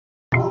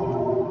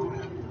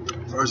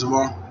First of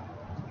all,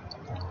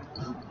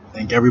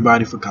 thank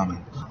everybody for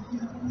coming.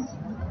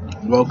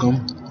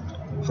 Welcome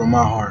from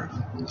my heart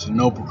to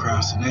No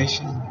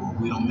Procrastination.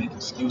 We don't make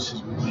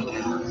excuses, we make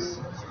it happen.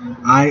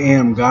 I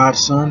am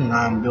God's son and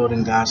I am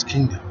building God's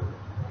kingdom.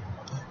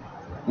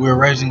 We're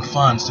raising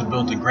funds to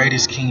build the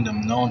greatest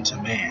kingdom known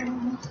to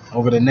man.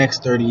 Over the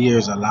next 30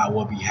 years, a lot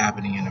will be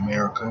happening in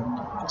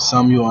America.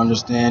 Some you'll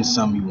understand,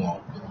 some you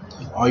won't.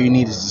 All you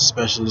need is a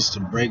specialist to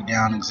break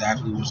down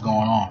exactly what's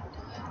going on.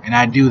 And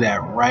I do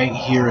that right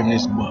here in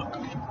this book.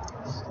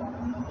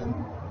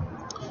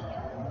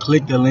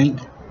 Click the link,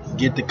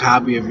 get the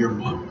copy of your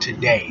book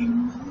today.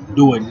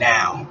 Do it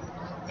now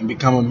and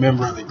become a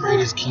member of the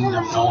greatest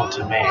kingdom known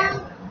to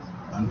man.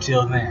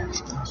 Until then,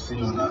 I'll see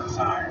you on the other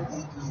side.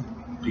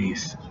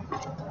 Peace.